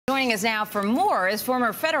joining us now for more is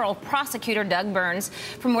former federal prosecutor Doug Burns.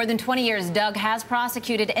 For more than 20 years, Doug has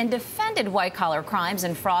prosecuted and defended white-collar crimes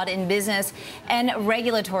and fraud in business and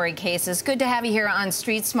regulatory cases. Good to have you here on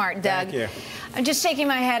Street Smart, Doug. Thank you. I'm just shaking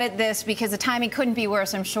my head at this because the timing couldn't be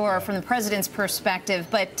worse, I'm sure, from the president's perspective.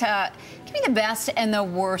 But give me the best and the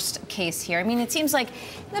worst case here. I mean, it seems like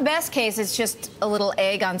in the best case, it's just a little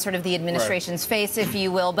egg on sort of the administration's face, if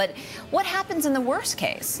you will. But what happens in the worst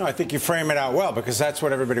case? No, I think you frame it out well, because that's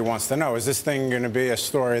what everybody wants to know. Is this thing going to be a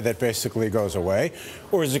story that basically goes away,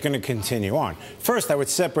 or is it going to continue on? First, I would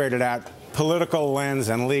separate it out. Political lens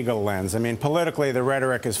and legal lens. I mean, politically, the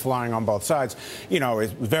rhetoric is flying on both sides. You know,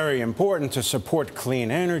 it's very important to support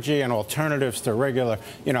clean energy and alternatives to regular,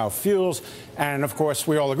 fuels. And, of course,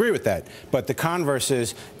 we all agree with that. But the converse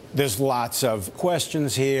is there's lots of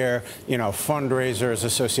questions here, fundraisers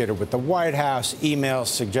associated with the White House, emails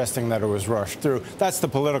suggesting that it was rushed through. That's the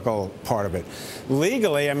political part of it.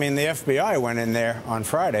 Legally, I mean, the FBI went in there on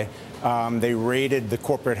Friday. They raided the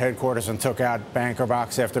corporate headquarters and took out banker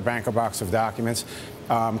box after banker box of documents,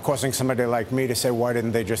 causing somebody like me to say, why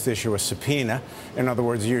didn't they just issue a subpoena? In other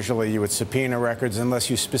words, usually you would subpoena records unless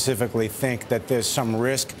you specifically think that there's some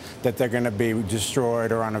risk that they're going to be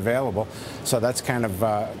destroyed or unavailable. So that's kind of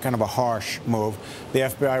a harsh move. The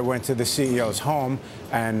FBI went to the CEO's home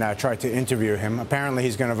and tried to interview him. Apparently,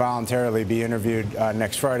 he's going to voluntarily be interviewed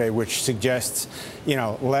next Friday, which suggests,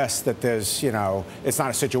 less that there's, it's not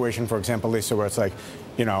a situation, for example, Lisa, where it's like,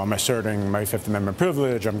 I'm asserting my Fifth Amendment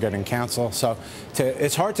privilege, I'm getting counsel. So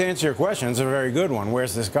it's hard to answer your question. It's a very good one.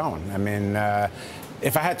 Where's this going? I mean,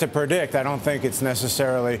 if I had to predict, I don't think it's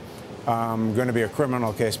necessarily going to be a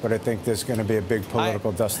criminal case, but I think there's going to be a big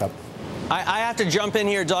political dust-up. I have to jump in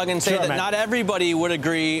here, Doug, and say that not everybody would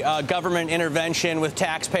agree government intervention with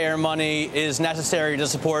taxpayer money is necessary to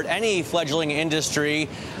support any fledgling industry.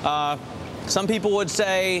 Some people would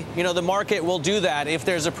say, the market will do that. If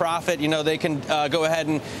there's a profit, they can go ahead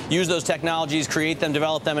and use those technologies, create them,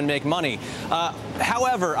 develop them, and make money.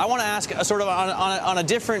 However, I want to ask sort of on a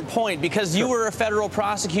different point, because you were a federal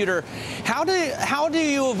prosecutor. How do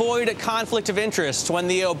you avoid a conflict of interest when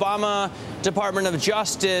the Obama Department of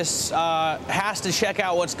Justice has to check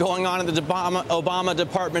out what's going on in the Obama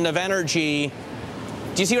Department of Energy?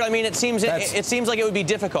 Do you see what I mean? It seems like it would be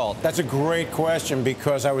difficult. That's a great question,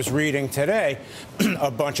 because I was reading today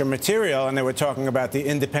a bunch of material, and they were talking about the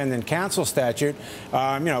independent counsel statute,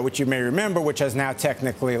 which you may remember, which has now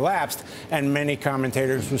technically lapsed. And many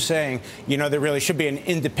commentators were saying, there really should be an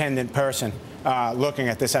independent person looking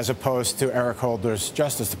at this, as opposed to Eric Holder's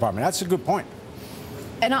Justice Department. That's a good point.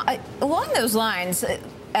 And along those lines,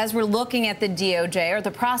 as we're looking at the DOJ, or the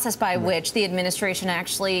process by which the administration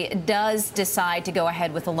actually does decide to go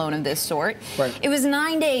ahead with a loan of this sort, it was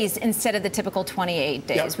 9 days instead of the typical 28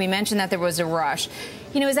 days. Yep. We mentioned that there was a rush.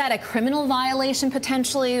 Is that a criminal violation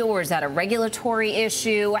potentially, or is that a regulatory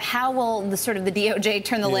issue? How will the DOJ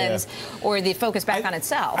turn the lens or the focus back on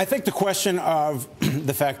itself? I think the question of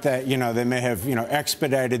the fact that, they may have,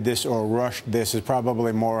 expedited this or rushed this is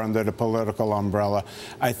probably more under the political umbrella.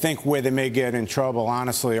 I think where they may get in trouble,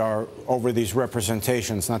 honestly, are over these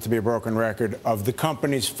representations, not to be a broken record, of the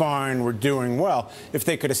company's fine, we're doing well. If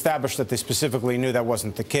they could establish that they specifically knew that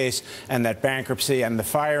wasn't the case, and that bankruptcy and the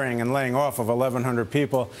firing and laying off of 1,100 people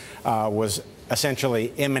was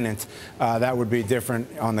essentially imminent, that would be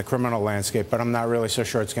different on the criminal landscape. But I'm not really so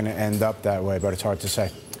sure it's going to end up that way, but it's hard to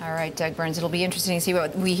say. All right, Doug Burns, it'll be interesting to see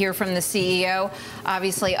what we hear from the CEO.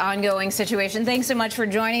 Obviously, ongoing situation. Thanks so much for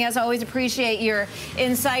joining us. Always appreciate your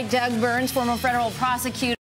insight. Doug Burns, former federal prosecutor.